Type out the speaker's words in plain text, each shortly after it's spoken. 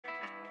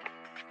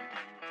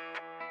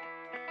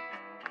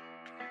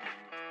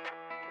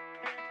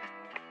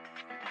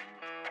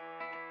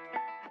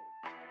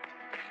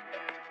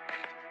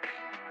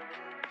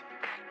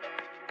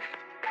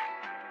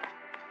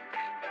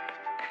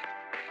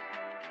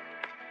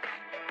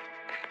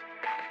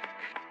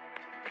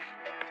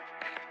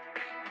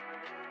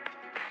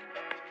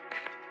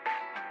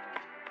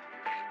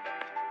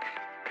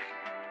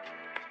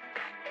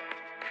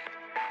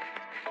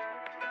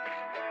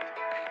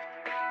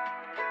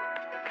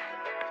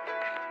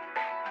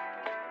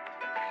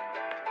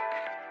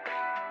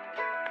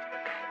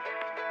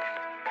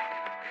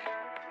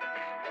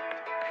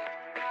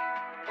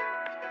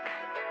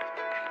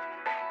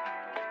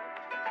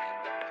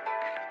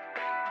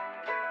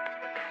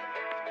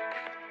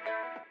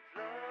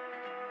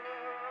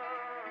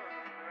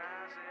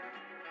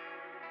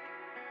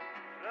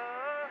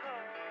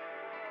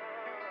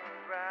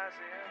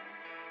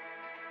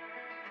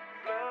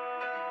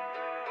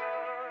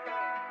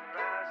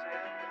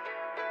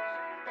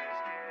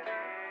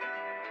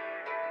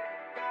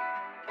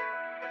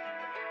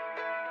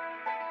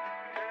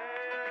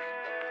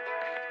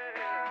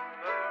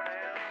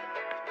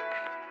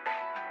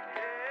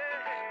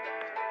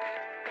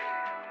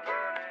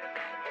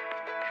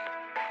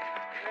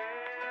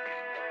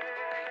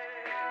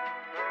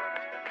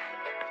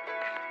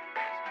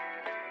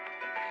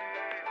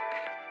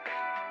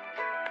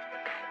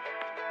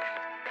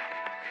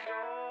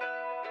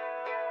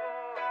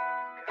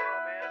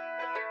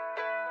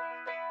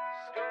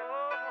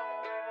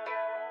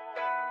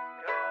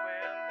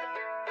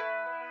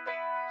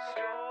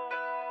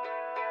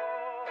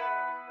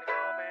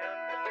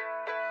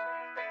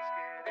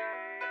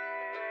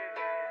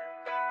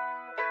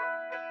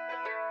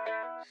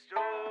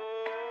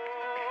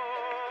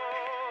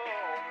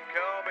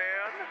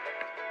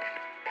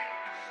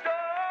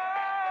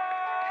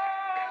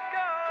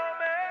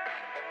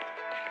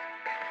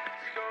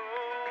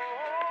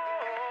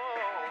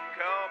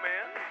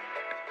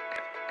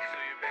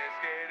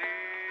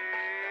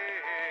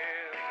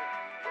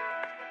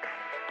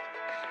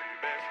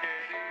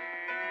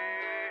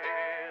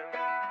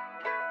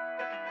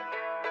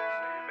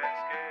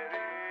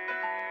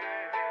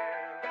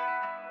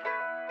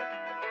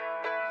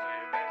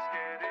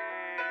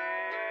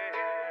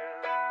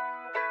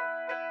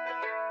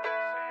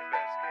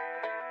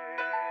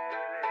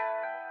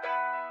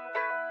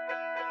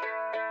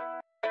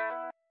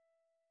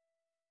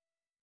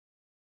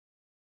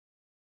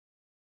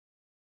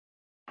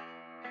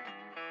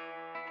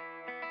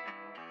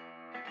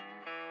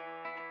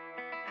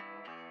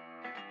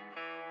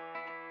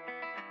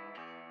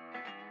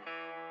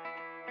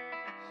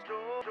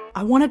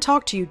I want to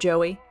talk to you,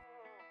 Joey.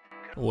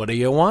 What do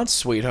you want,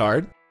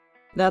 sweetheart?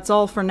 That's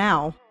all for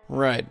now.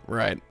 Right.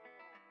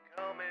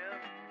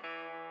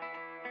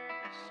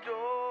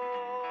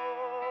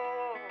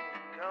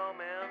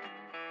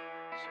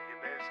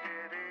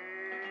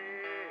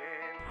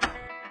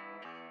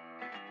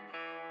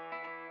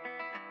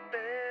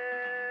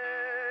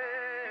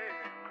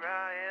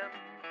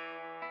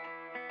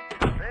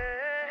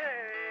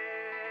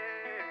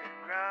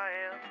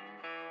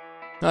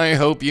 I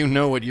hope you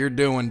know what you're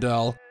doing,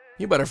 doll.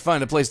 You better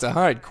find a place to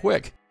hide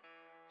quick.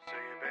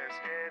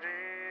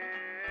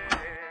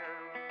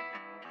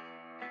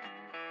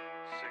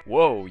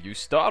 Whoa, you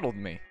startled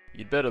me.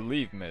 You'd better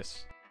leave,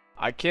 miss.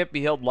 I can't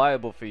be held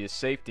liable for your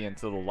safety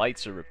until the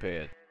lights are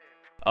repaired.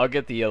 I'll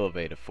get the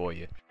elevator for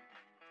you.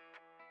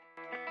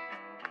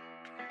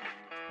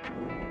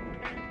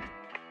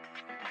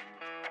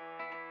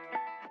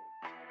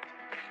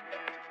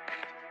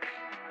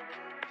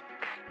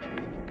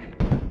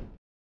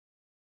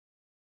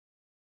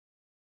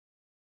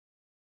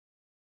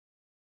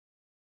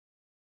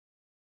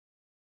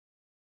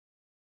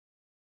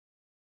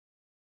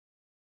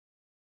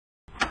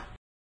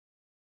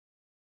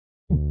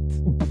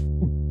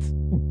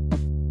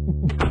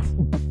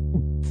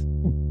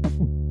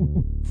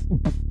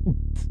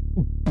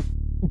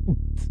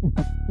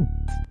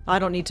 I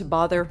don't need to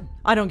bother.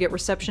 I don't get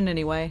reception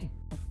anyway.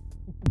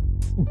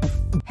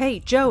 Hey,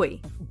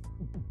 Joey.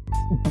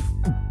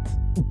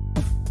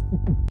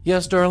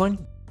 Yes,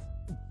 darling?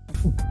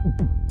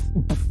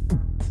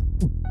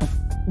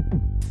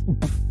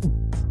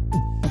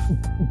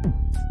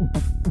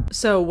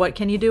 So, what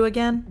can you do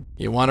again?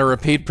 You want a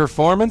repeat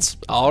performance?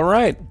 All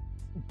right.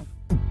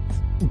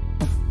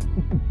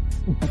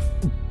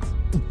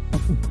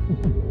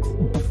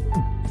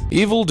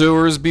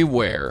 Evildoers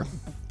beware.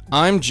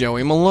 I'm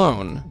Joey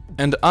Mallone,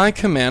 and I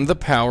command the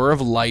power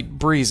of light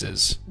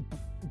breezes.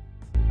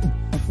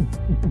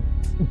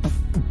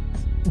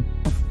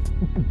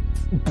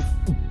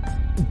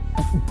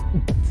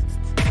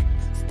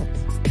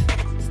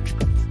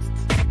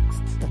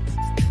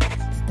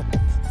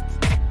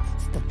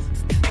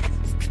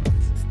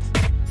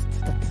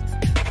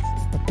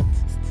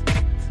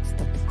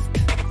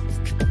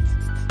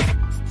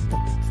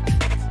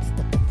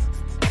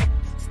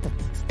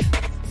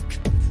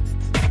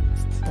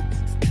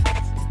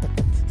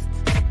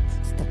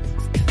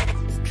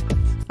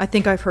 I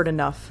think I've heard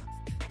enough.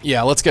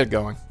 Yeah, let's get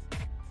going.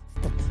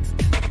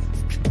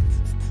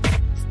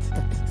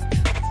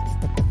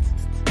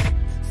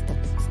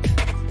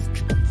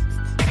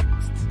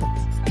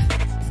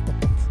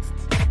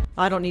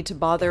 I don't need to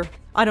bother.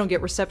 I don't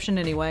get reception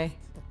anyway.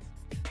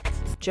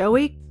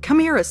 Joey, come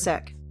here a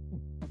sec.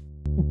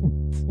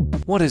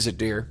 What is it,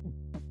 dear?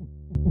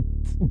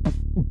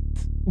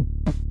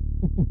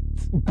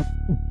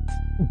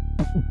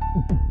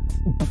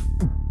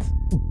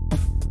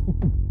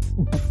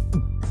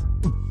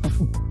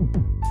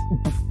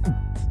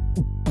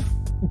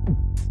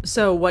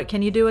 So, what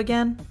can you do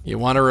again? You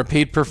want a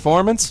repeat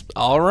performance?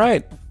 All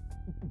right.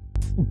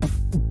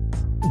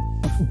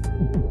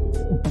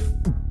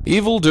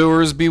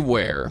 Evildoers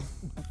beware.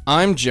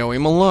 I'm Joey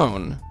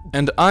Mallone,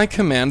 and I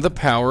command the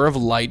power of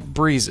light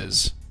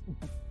breezes.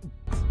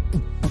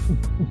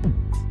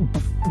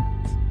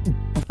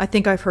 I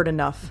think I've heard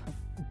enough.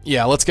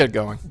 Yeah, let's get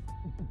going.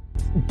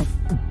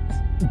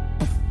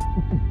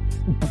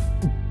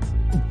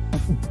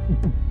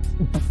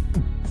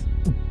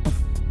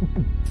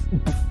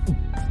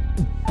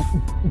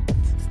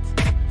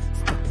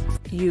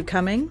 You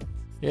coming?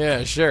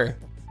 Yeah, sure.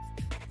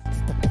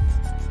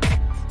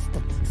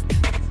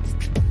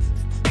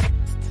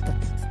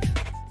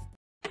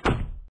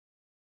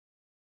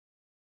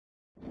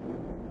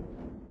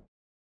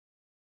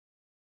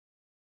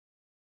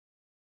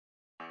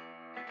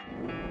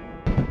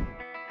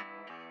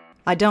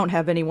 I don't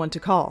have anyone to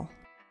call.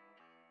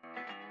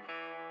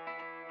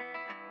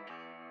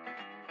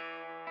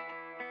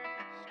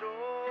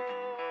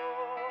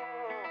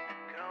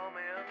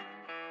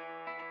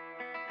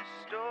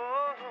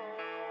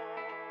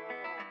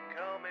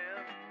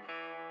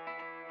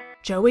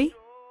 Joey?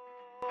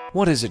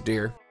 What is it,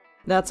 dear?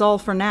 That's all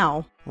for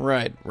now.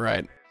 Right.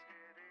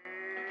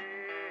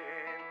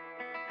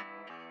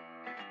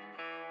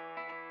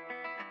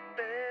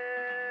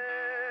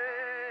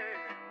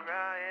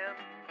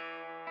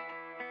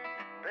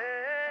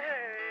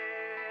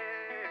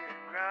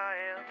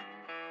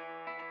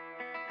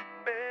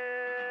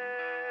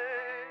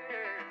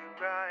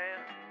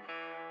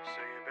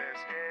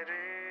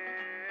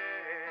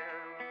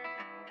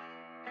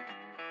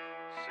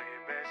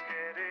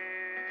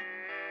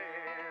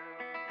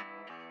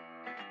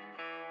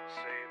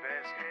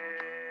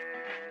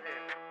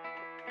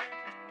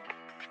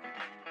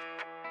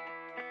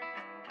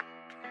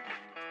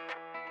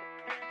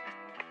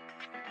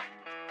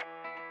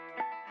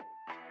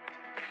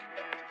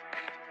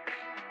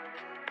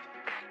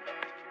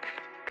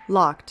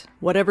 Locked.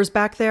 Whatever's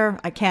back there,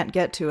 I can't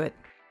get to it.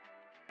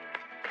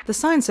 The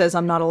sign says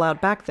I'm not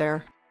allowed back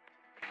there.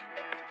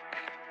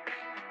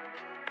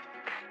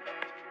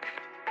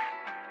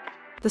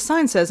 The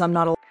sign says I'm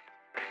not allowed.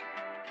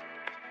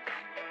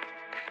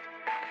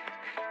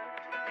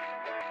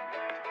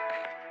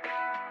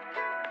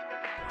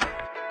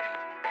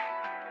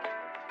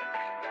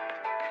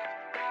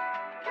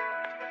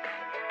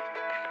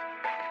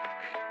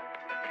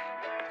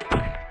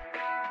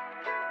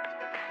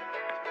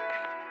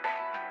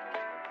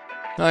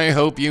 I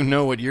hope you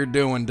know what you're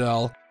doing,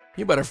 doll.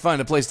 You better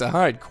find a place to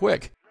hide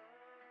quick.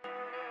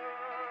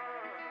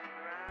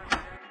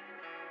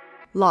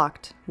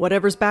 Locked.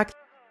 Whatever's back.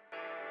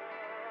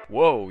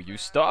 Whoa, you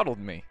startled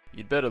me.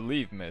 You'd better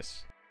leave,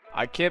 miss.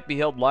 I can't be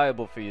held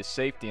liable for your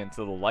safety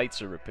until the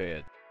lights are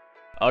repaired.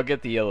 I'll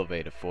get the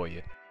elevator for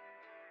you.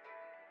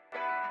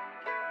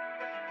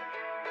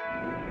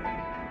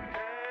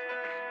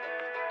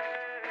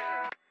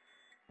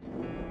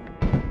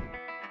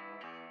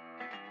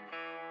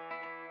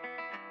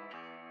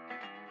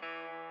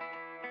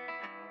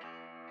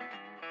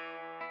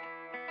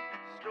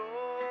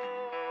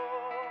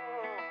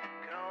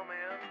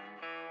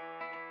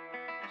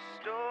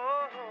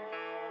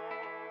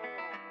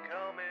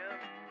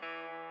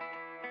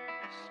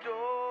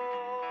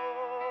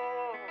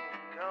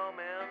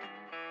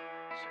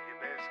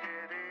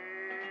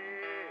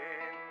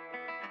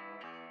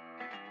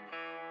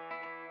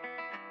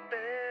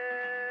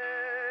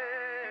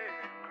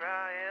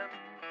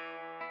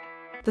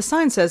 The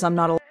sign says I'm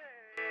not allowed.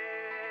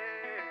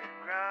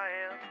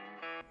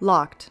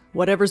 Locked.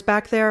 Whatever's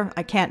back there,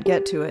 I can't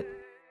get to it.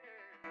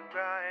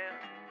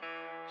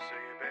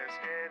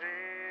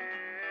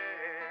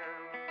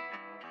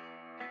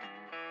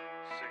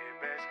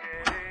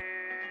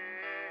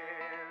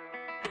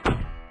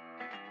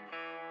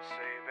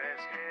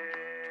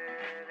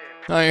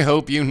 I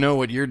hope you know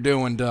what you're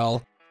doing,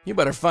 doll. You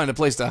better find a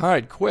place to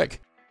hide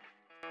quick.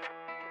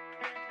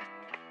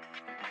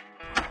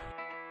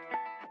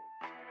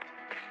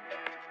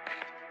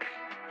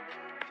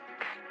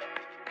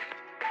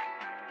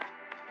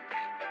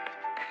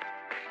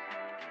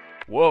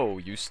 Whoa,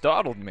 you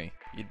startled me.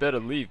 You'd better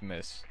leave,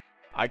 miss.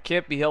 I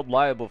can't be held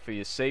liable for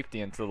your safety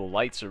until the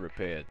lights are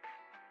repaired.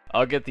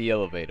 I'll get the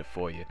elevator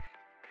for you.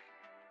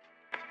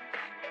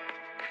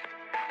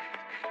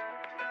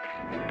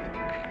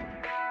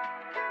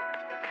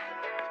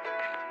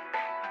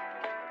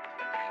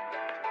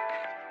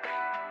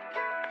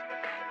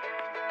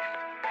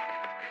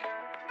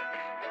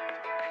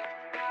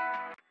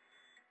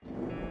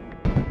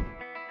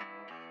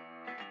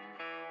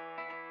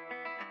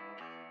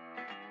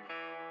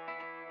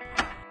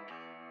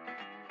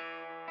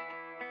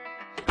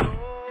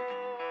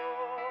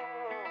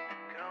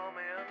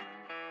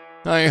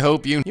 I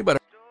hope you better.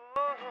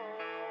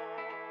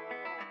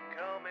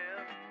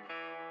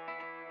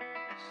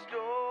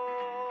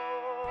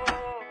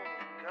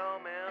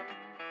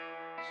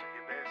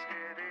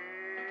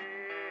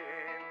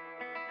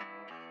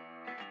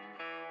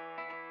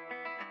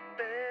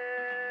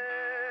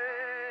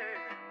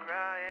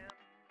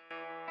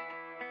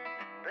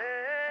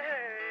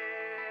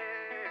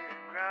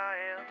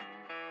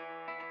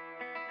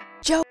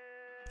 Joe,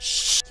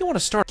 shh, you want to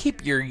start?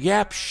 Keep your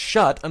yap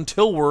shut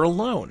until we're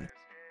alone.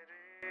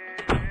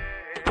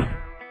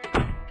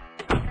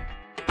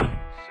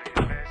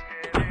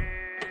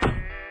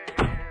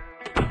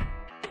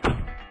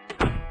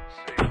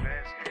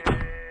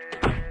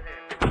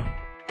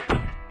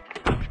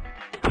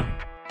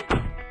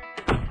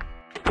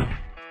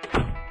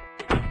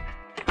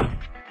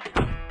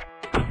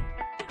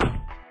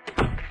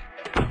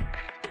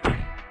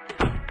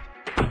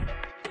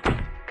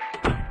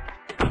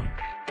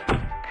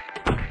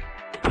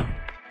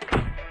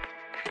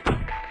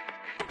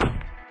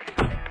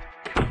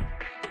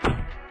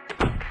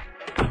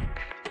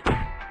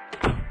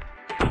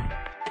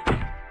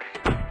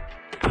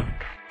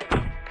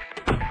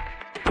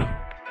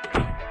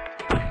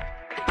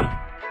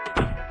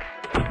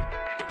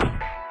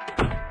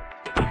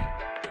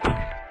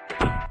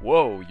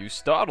 Whoa, you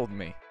startled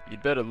me.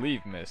 You'd better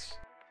leave, miss.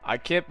 I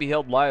can't be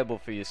held liable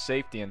for your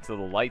safety until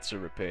the lights are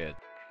repaired.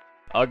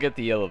 I'll get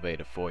the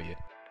elevator for you.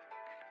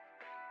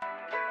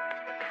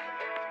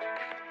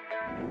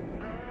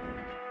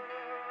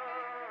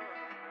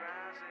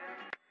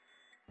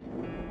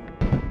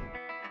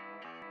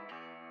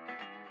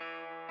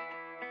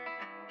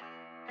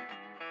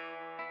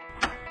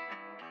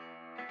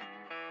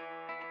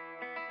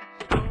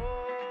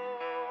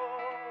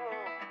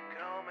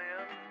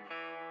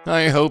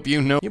 I hope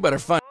you know. You better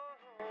find.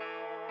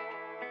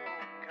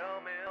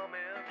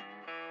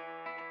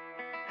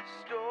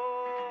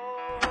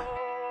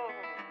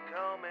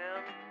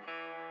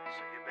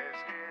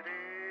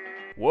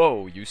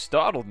 Whoa, you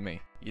startled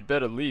me. You'd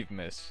better leave,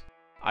 miss.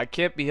 I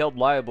can't be held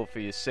liable for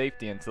your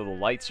safety until the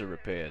lights are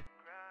repaired.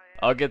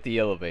 I'll get the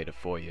elevator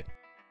for you.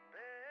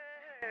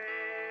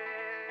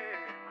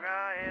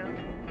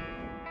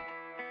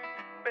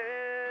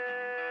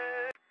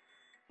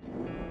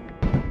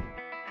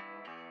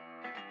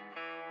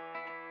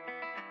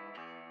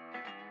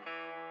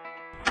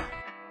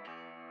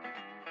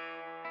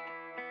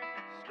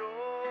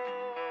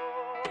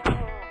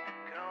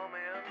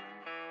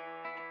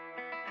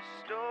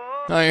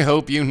 I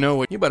hope you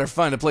know it. You better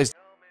find a place.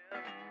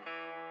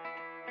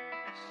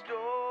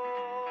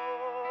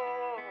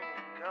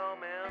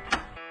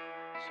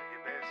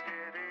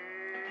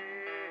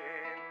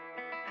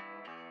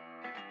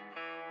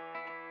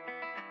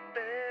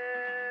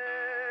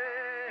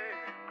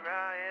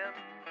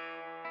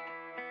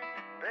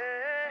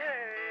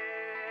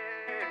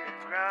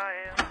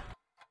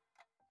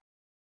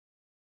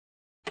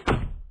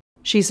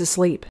 She's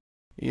asleep.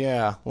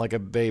 Yeah, like a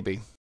baby.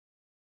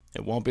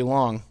 It won't be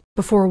long.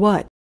 Before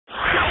what?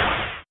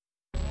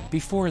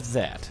 Before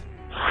that.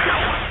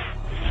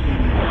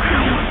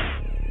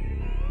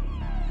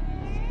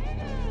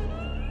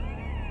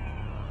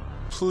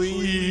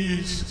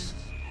 Please.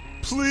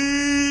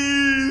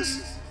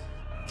 Please.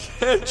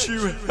 Can't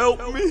you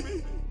help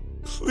me?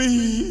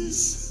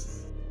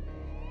 Please.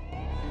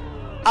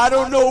 I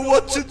don't know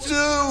what to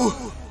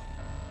do.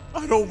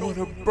 I don't want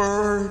to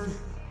burn.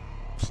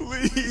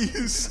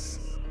 Please.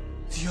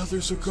 The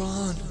others are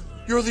gone.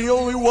 You're the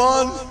only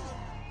one.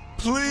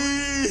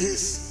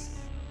 Please.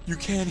 You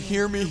can't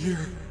hear me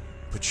here,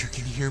 but you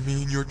can hear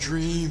me in your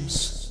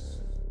dreams.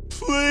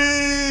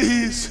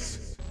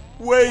 Please.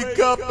 Wake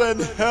up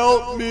and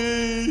help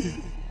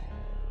me.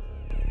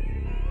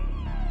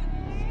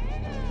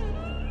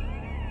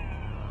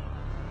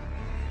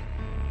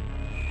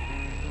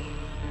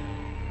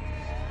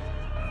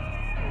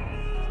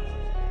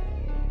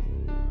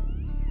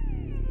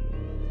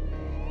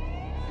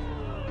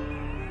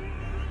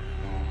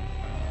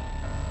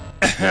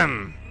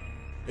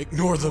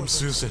 Ignore them,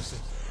 Susan.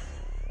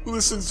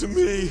 Listen to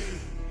me.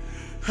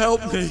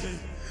 Help me.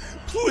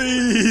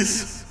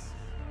 Please.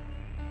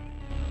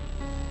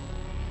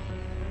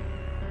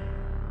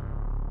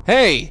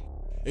 Hey!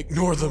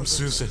 Ignore them,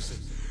 Susan.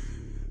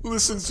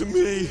 Listen to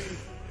me.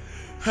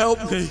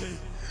 Help me.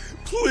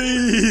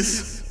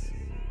 Please.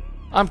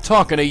 I'm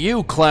talking to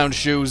you, clown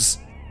shoes.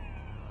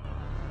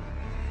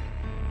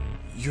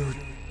 You're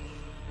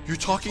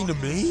talking to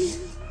me?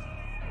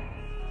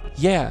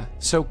 Yeah,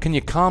 so can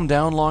you calm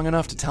down long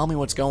enough to tell me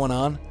what's going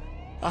on?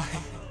 I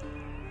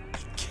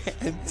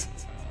can't.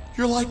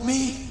 You're like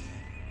me.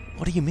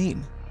 What do you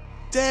mean?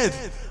 Dead.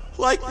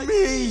 Like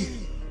me.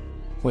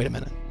 Wait a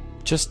minute.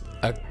 Just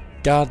a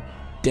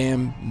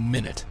goddamn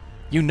minute.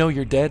 You know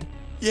you're dead?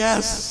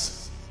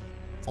 Yes.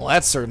 Well,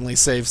 that certainly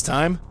saves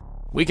time.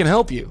 We can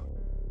help you.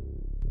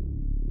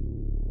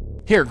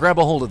 Here, grab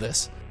a hold of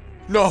this.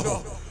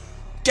 No.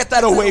 Get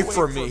that away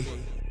from me.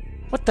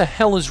 What the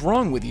hell is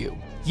wrong with you?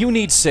 You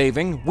need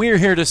saving. We're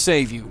here to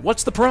save you.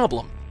 What's the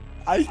problem?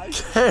 I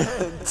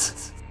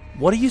can't.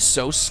 What are you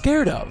so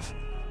scared of?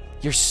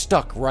 You're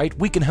stuck, right?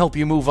 We can help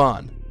you move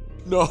on.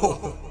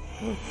 No.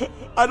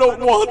 I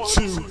don't want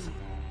to.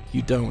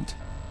 You don't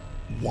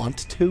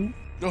want to?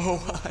 No,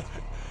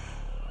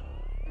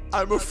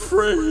 I'm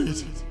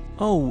afraid.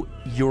 Oh,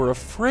 you're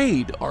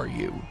afraid, are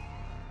you?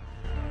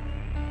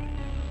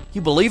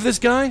 You believe this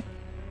guy?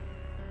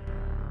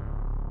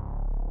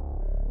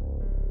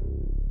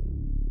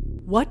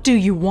 What do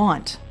you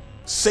want?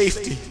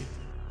 Safety.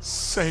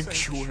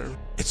 Sanctuary.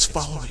 It's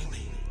following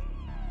me.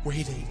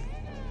 Waiting.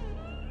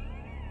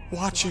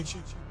 Watching.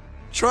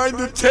 Trying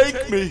to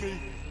take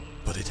me.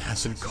 But it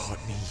hasn't caught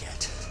me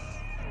yet.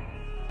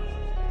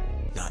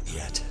 Not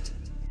yet.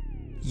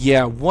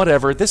 Yeah,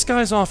 whatever. This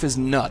guy's off his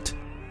nut.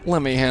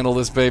 Let me handle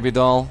this, baby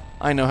doll.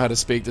 I know how to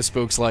speak to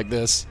spooks like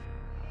this.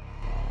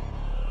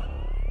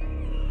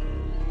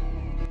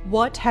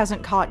 What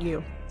hasn't caught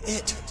you?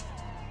 It.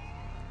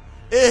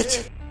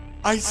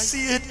 I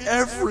see it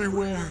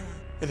everywhere.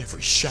 In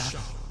every shadow.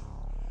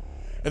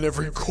 In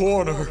every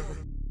corner.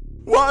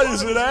 Why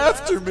is it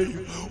after me?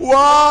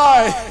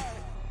 Why?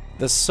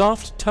 The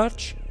soft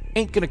touch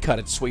ain't gonna cut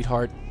it,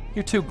 sweetheart.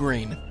 You're too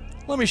green.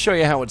 Let me show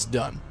you how it's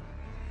done.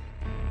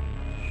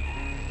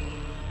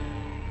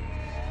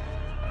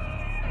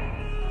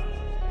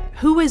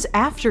 Who is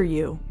after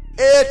you?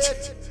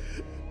 It.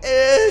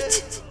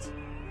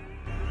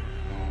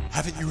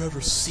 Haven't you ever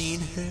seen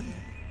him?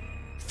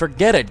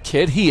 Forget it,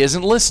 kid. He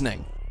isn't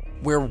listening.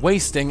 We're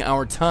wasting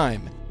our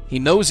time. He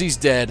knows he's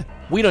dead.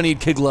 We don't need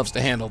kid gloves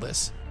to handle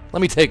this.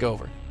 Let me take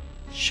over.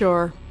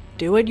 Sure.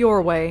 Do it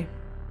your way.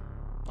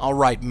 All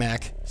right,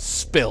 Mac.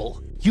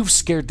 Spill. You've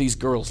scared these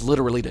girls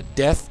literally to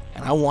death,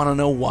 and I want to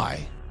know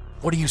why.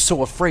 What are you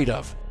so afraid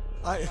of?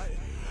 I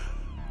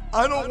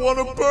don't want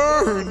to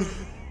burn.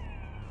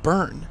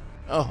 Burn?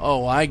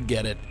 Oh, I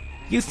get it.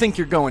 You think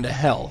you're going to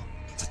hell.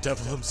 The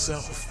devil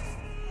himself.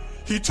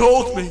 He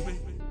told me.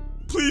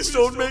 Please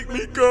don't make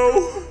me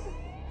go.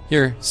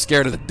 You're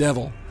scared of the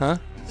devil, huh?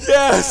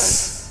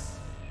 Yes!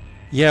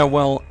 Yeah,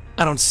 well,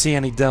 I don't see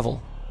any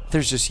devil.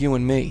 There's just you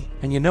and me.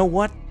 And you know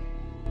what?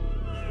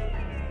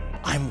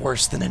 I'm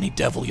worse than any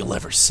devil you'll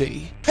ever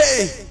see.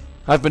 Hey!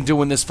 I've been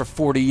doing this for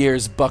 40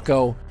 years,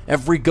 bucko.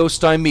 Every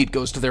ghost I meet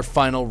goes to their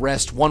final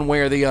rest, one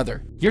way or the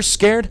other. You're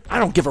scared? I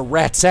don't give a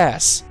rat's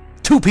ass.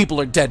 2 people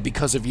are dead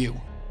because of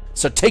you.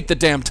 So take the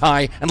damn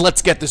tie and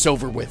let's get this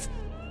over with.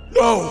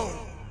 No!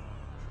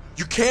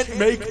 You can't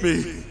make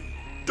me.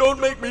 Don't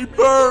make me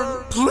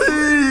burn,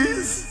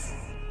 please!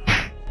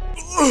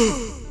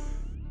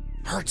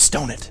 Hurry. hurts,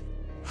 don't it?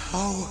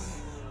 How?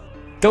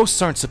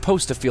 Ghosts aren't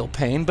supposed to feel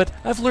pain, but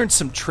I've learned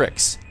some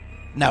tricks.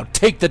 Now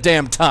take the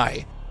damn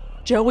tie.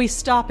 Joey,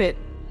 stop it.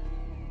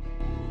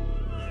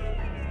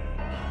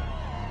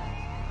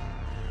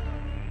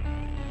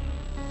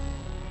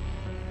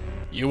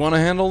 You want to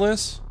handle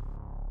this?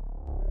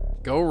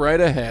 Go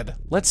right ahead.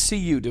 Let's see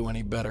you do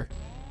any better.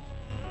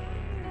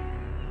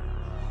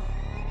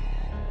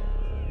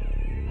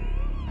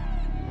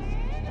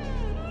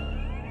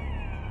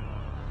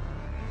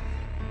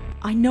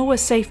 I know a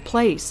safe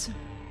place.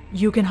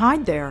 You can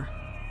hide there.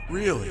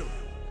 Really?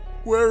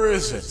 Where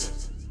is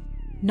it?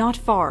 Not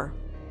far,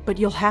 but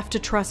you'll have to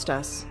trust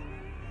us.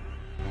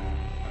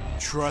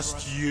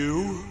 Trust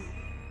you?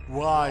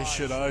 Why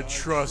should I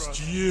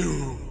trust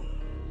you?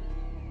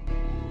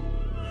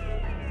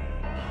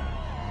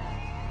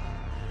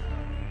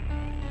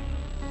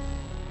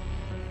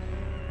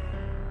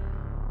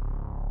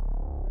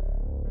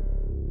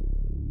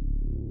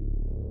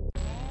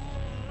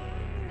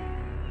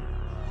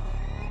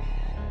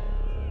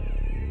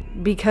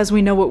 Because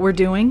we know what we're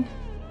doing?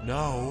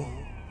 No.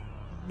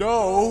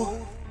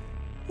 No?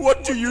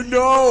 What do you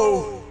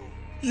know?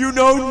 You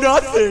know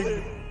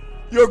nothing!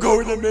 You're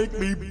going to make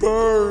me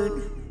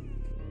burn!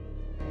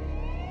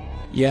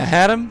 You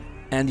had him,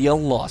 and you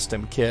lost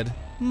him, kid.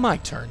 My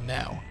turn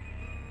now.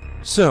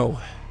 So,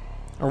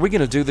 are we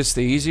gonna do this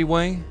the easy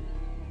way?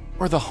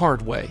 Or the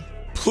hard way?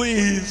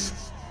 Please!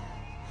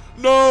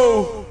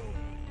 No!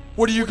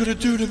 What are you gonna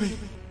do to me?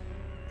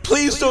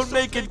 Please don't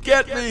make it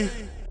get me!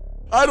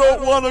 I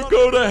don't want to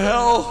go to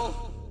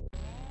hell!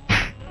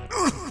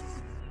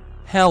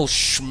 Hell,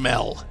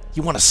 Schmel.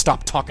 You wanna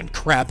stop talking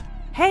crap?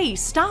 Hey,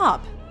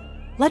 stop!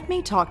 Let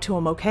me talk to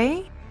him,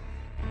 okay?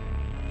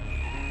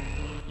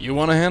 You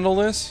wanna handle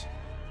this?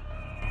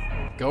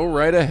 Go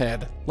right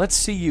ahead. Let's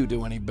see you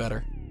do any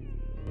better.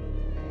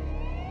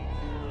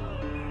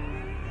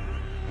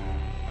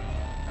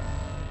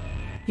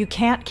 You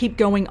can't keep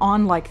going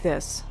on like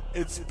this.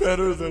 It's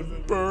better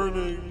than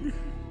burning.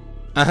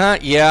 Uh-huh,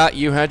 yeah,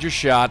 you had your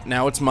shot.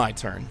 Now it's my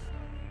turn.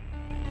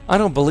 I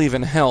don't believe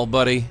in hell,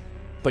 buddy,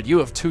 but you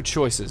have two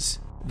choices.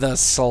 The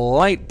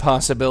slight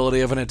possibility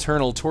of an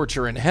eternal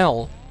torture in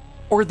hell,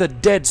 or the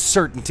dead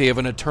certainty of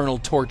an eternal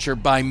torture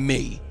by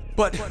me.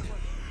 But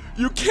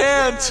you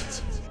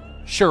can't!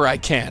 Sure I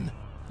can.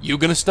 You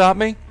gonna stop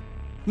me?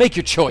 Make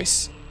your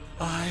choice.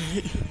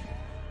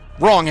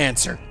 Wrong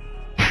answer.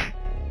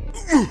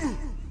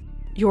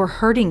 You're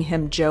hurting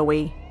him,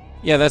 Joey.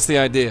 Yeah, that's the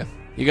idea.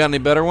 You got any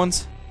better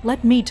ones?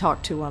 Let me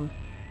talk to him.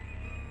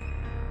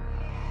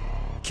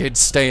 Kids,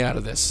 stay out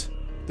of this.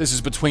 This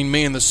is between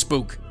me and the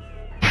spook.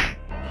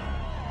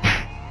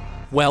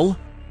 Well?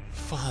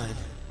 Fine.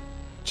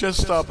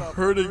 Just stop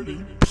hurting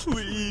me,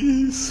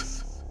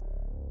 please.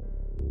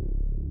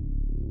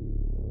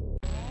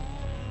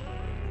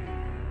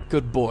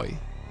 Good boy.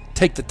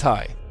 Take the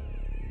tie.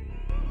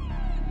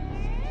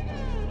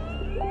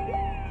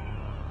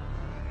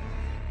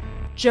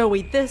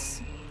 Joey,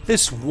 this...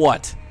 This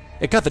what?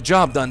 It got the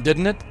job done,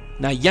 didn't it?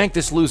 Now yank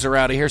this loser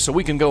out of here so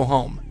we can go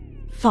home.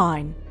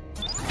 Fine.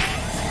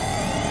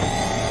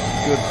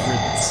 Good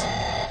riddance.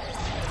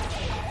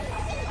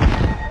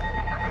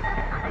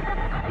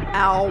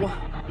 Ow.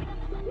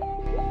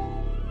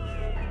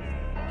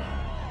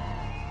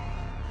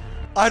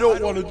 I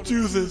don't want to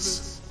do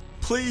this.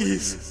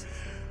 Please,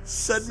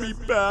 send me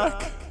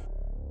back.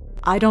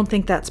 I don't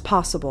think that's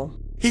possible.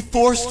 He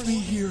forced me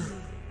here.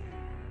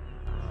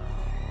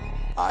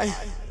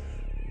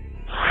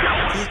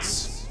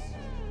 It's...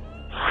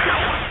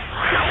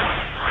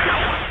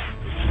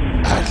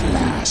 At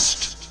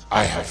last,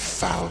 I have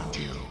found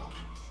you.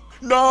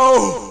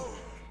 No!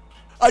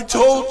 I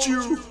told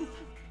you!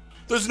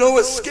 There's no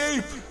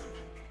escape!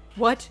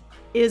 What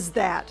is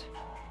that?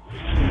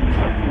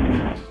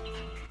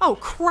 Oh,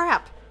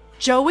 crap!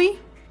 Joey?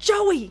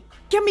 Joey!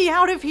 Get me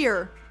out of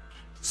here!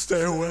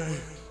 Stay away.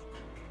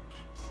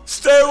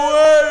 Stay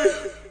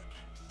away!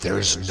 There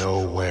is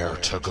nowhere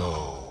to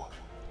go.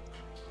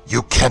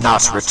 You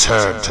cannot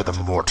return to the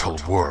mortal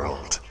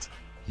world.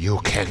 You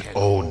can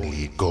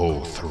only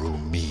go through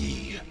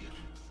me.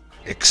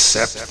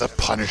 Accept the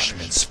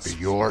punishments for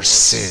your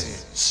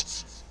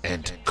sins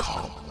and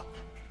come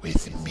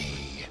with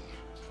me.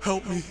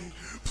 Help me,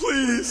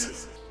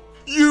 please!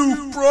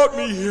 You brought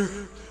me here!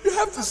 You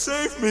have to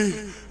save me!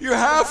 You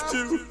have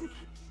to!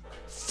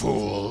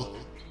 Fool,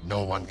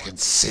 no one can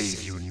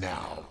save you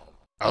now.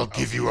 I'll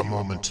give you a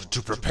moment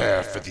to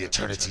prepare for the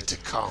eternity to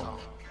come,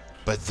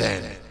 but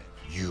then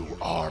you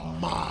are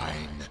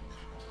mine.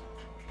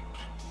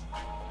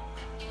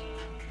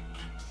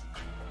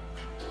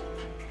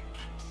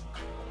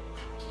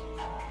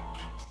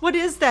 What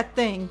is that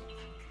thing?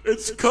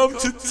 It's come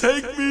to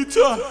take me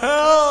to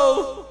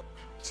hell!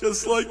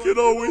 Just like it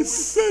always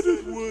said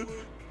it would.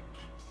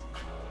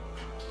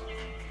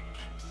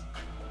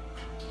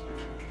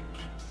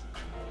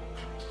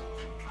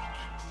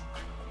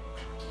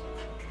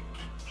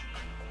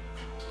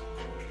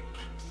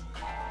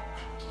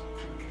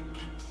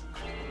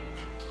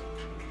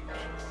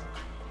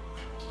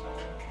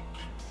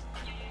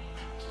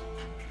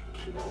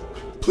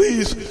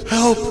 Please,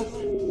 help!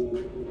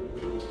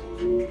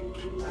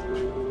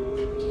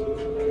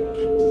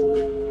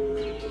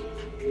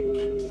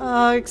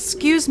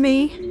 Excuse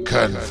me?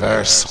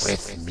 Converse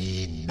with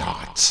me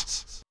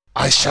not.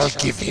 I shall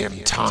give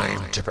him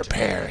time to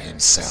prepare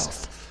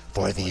himself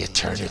for the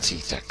eternity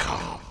to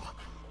come.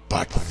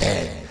 But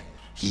then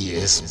he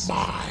is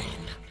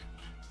mine.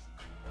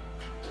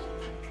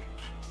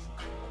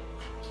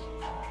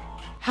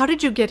 How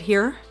did you get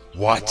here?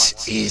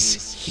 What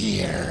is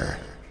here?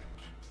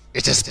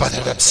 It is but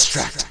an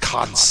abstract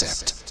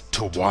concept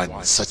to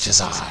one such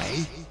as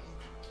I.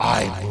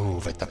 I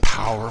move at the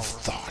power of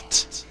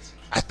thought,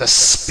 at the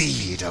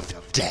speed of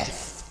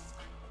death.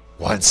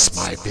 Once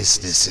my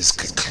business is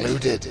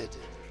concluded,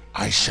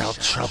 I shall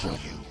trouble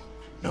you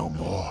no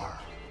more.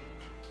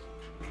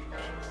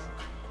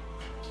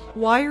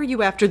 Why are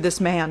you after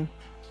this man?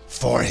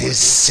 For his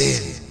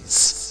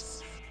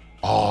sins.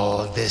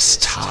 All this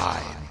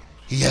time,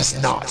 he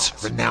has not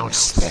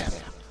renounced them.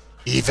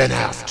 Even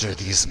after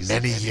these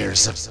many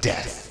years of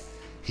death,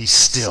 he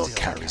still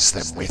carries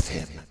them with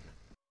him.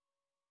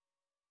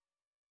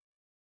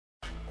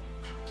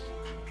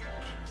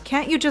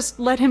 Can't you just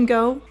let him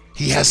go?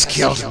 He has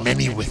killed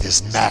many with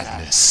his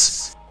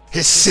madness.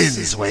 His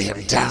sins weigh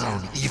him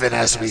down even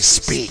as we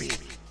speak.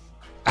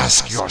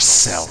 Ask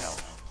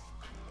yourself,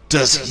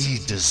 does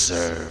he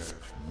deserve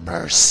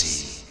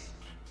mercy?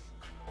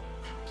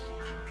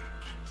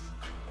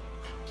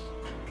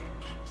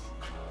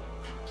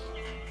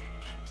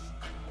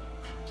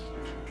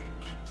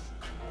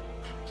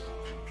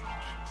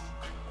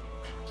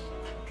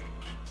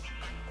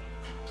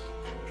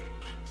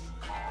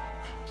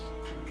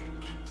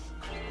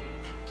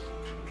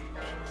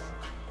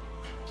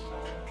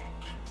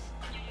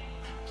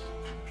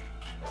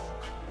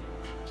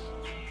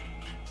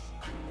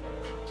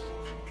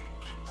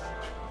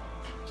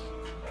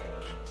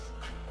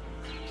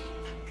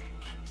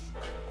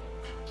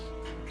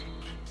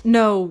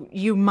 No,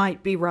 you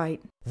might be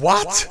right.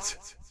 What?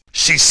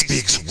 She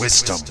speaks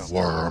wisdom,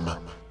 worm.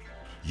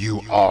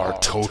 You are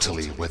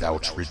totally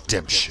without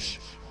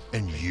redemption,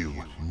 and you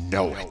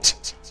know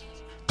it.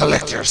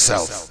 Collect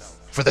yourself,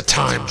 for the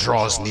time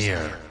draws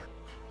near.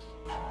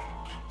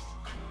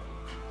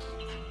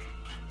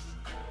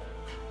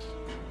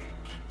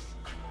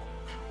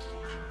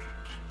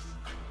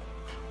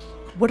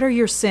 What are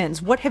your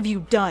sins? What have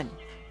you done?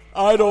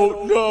 I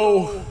don't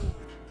know.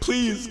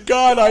 Please,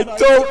 God, I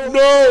don't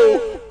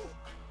know.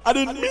 I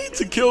didn't mean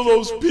to kill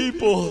those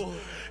people.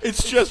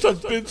 It's just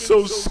I've been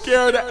so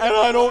scared and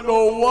I don't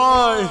know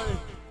why.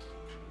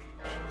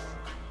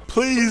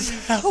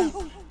 Please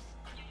help.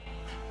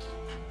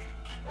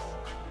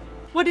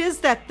 What is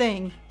that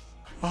thing?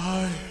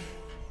 I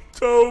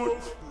don't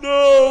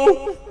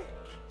know.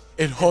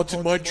 It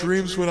haunted my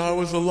dreams when I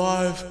was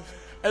alive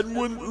and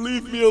wouldn't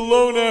leave me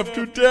alone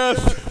after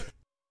death.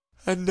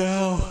 And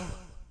now,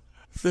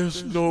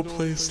 there's no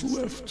place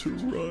left to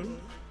run.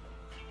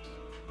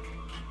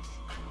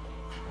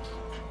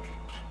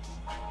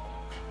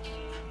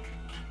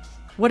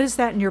 What is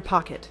that in your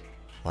pocket?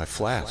 My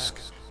flask.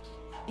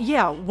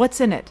 Yeah,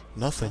 what's in it?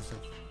 Nothing.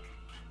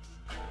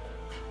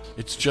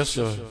 It's just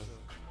a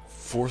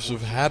force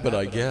of habit,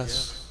 I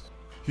guess.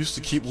 Used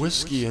to keep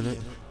whiskey in it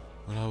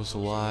when I was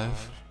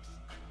alive.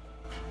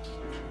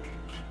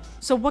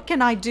 So what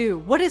can I do?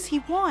 What does he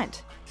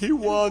want? He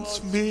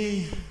wants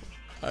me.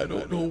 I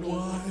don't know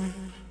why.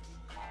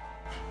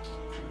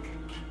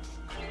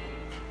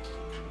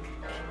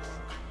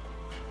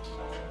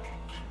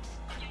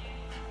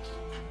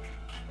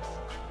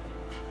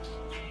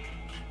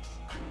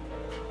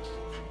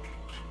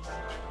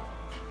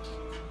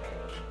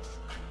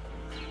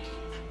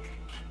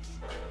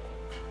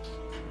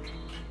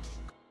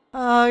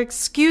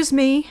 Excuse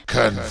me?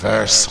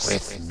 Converse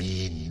with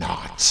me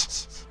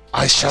not.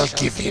 I shall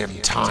give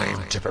him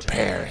time to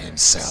prepare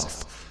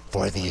himself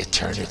for the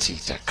eternity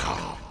to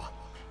come.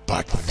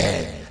 But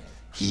then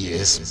he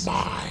is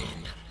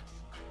mine.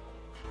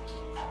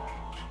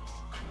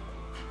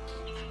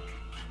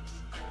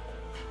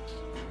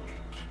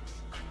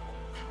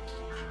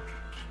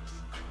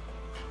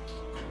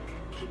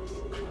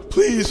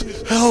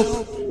 Please,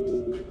 help!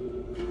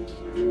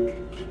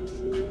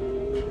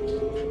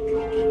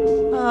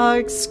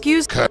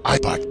 Excuse...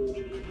 But...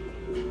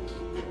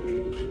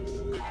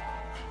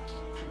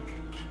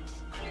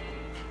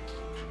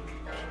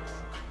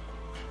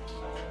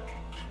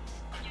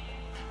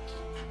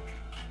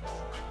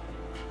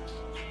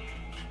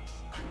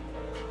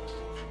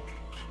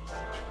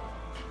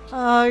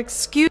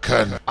 excuse...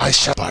 I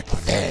shall... But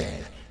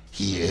then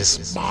he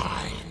is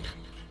mine.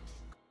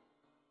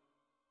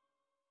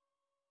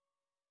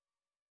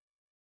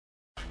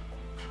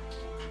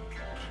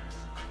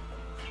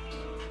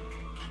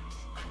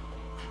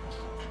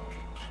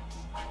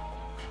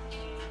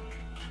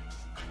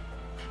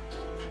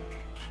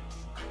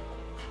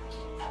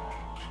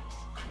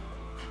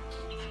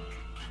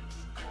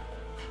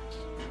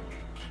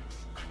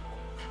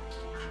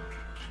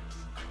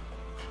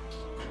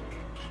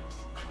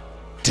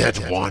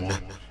 Dead one,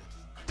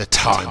 the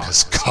time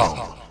has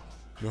come.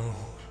 No,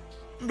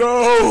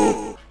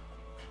 No!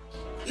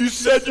 You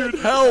said you'd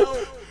help!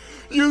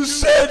 You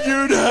said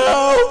you'd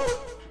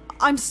help!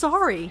 I'm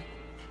sorry.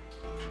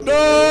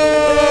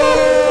 No!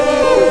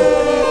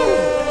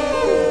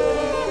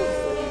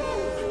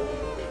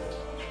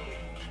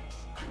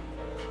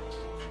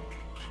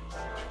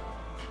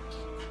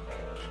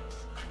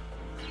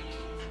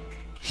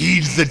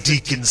 Heed the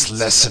deacon's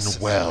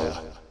lesson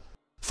well,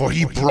 for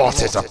he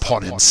brought it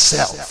upon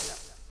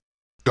himself.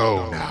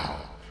 Go now,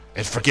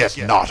 and forget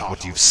not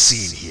what you've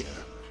seen here.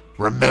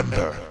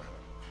 Remember,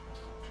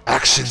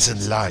 actions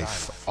in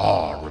life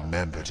are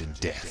remembered in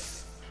death.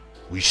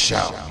 We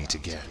shall meet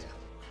again.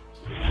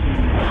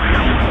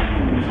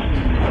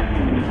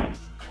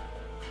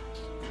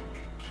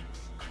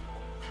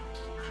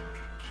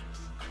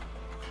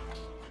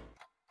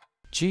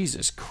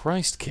 Jesus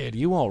Christ, kid,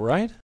 you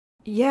alright?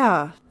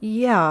 Yeah,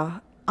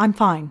 I'm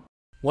fine.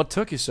 What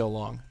took you so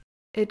long?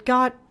 It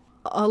got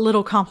a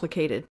little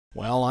complicated.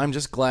 Well, I'm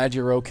just glad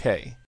you're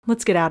okay.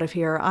 Let's get out of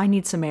here. I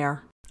need some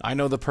air. I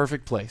know the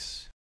perfect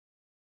place.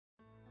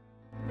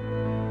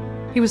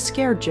 He was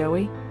scared,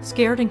 Joey.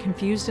 Scared and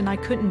confused, and I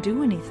couldn't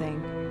do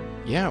anything.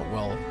 Yeah,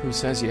 well, who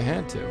says you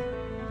had to?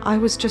 I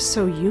was just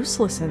so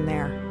useless in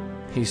there.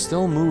 He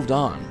still moved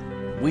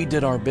on. We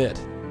did our bit.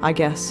 I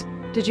guess.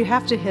 Did you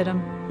have to hit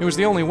him? It was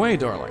the only way,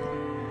 darling.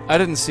 I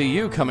didn't see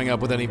you coming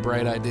up with any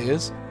bright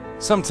ideas.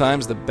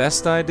 Sometimes the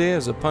best idea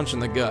is a punch in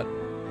the gut.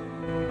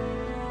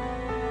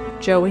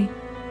 Joey,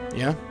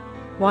 Yeah?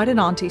 why did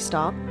Auntie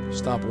stop?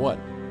 Stop what?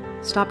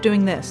 Stop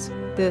doing this.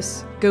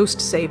 This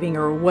ghost saving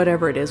or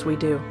whatever it is we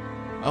do.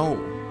 Oh.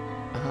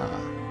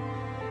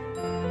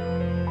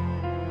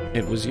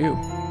 It was you.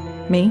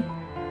 Me?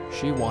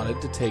 She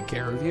wanted to take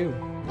care of you.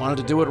 Wanted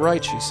to do it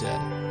right, she said.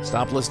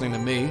 Stop listening to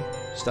me.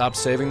 Stop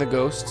saving the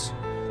ghosts.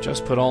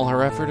 Just put all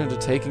her effort into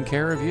taking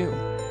care of you.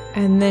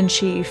 And then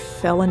she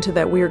fell into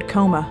that weird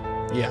coma.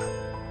 Yeah.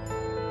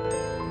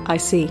 I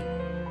see.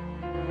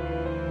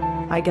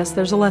 I guess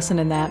there's a lesson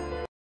in that.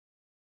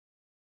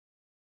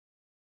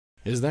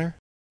 Is there?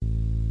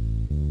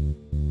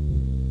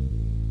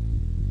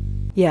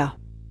 Yeah.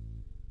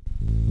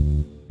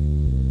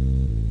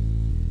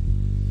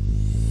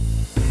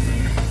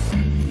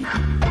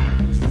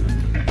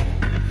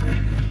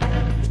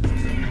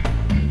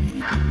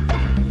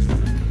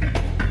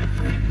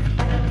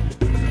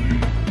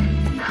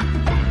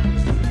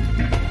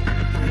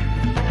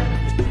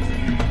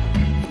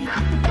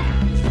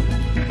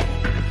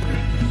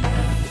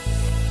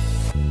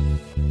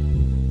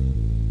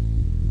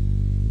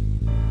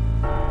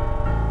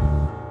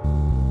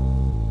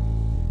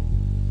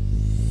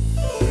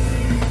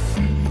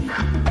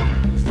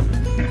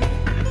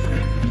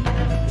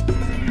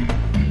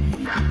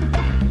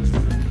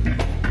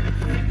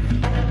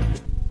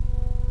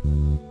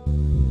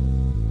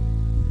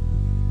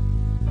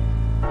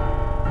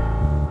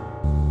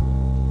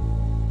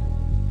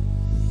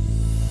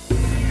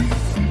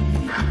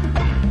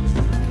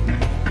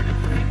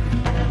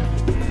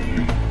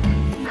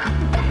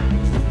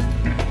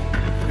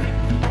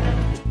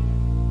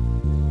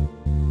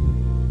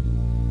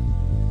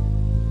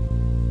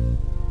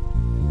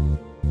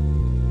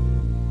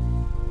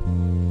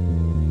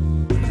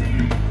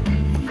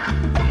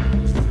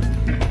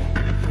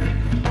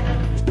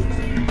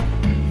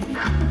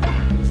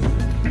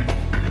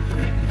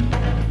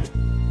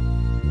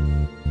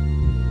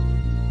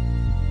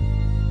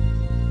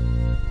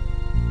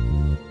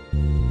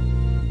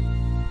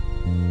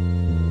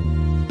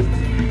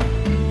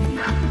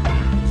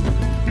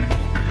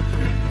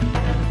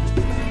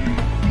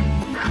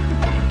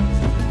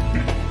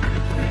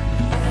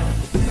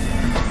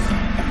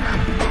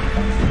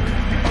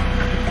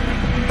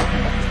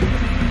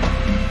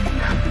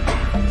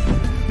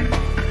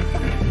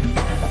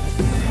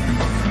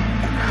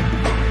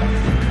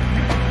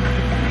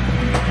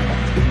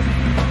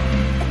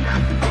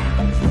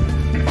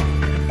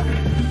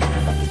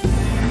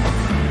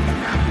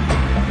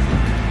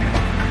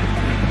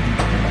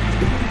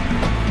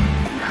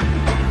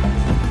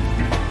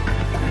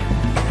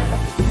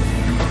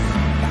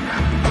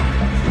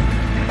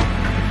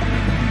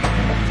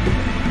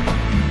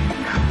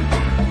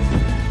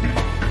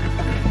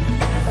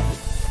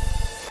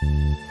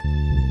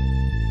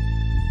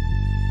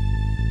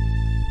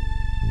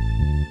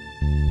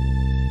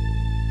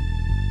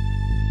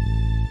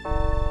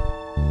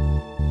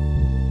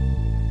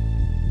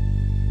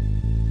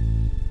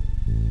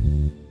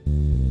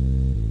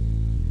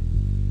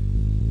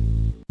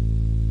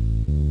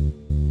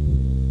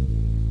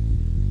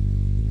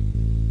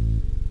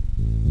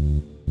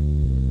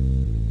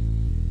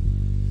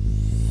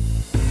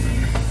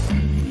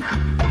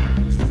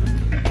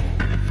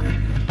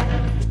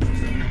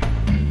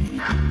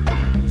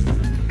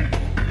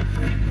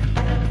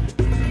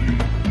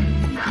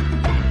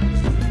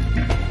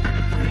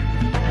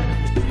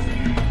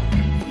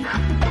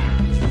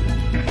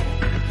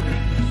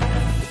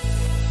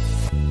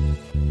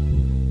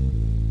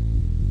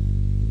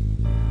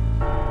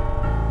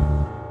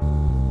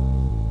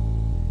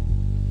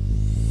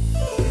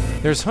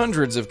 There's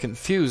hundreds of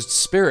confused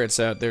spirits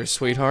out there,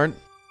 sweetheart.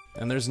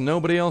 And there's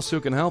nobody else who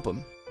can help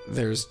him.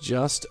 There's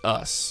just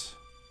us.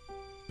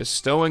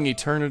 Bestowing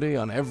eternity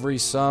on every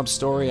sob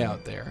story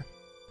out there.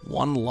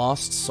 One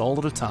lost soul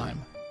at a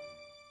time.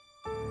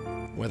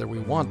 Whether we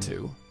want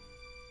to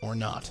or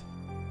not.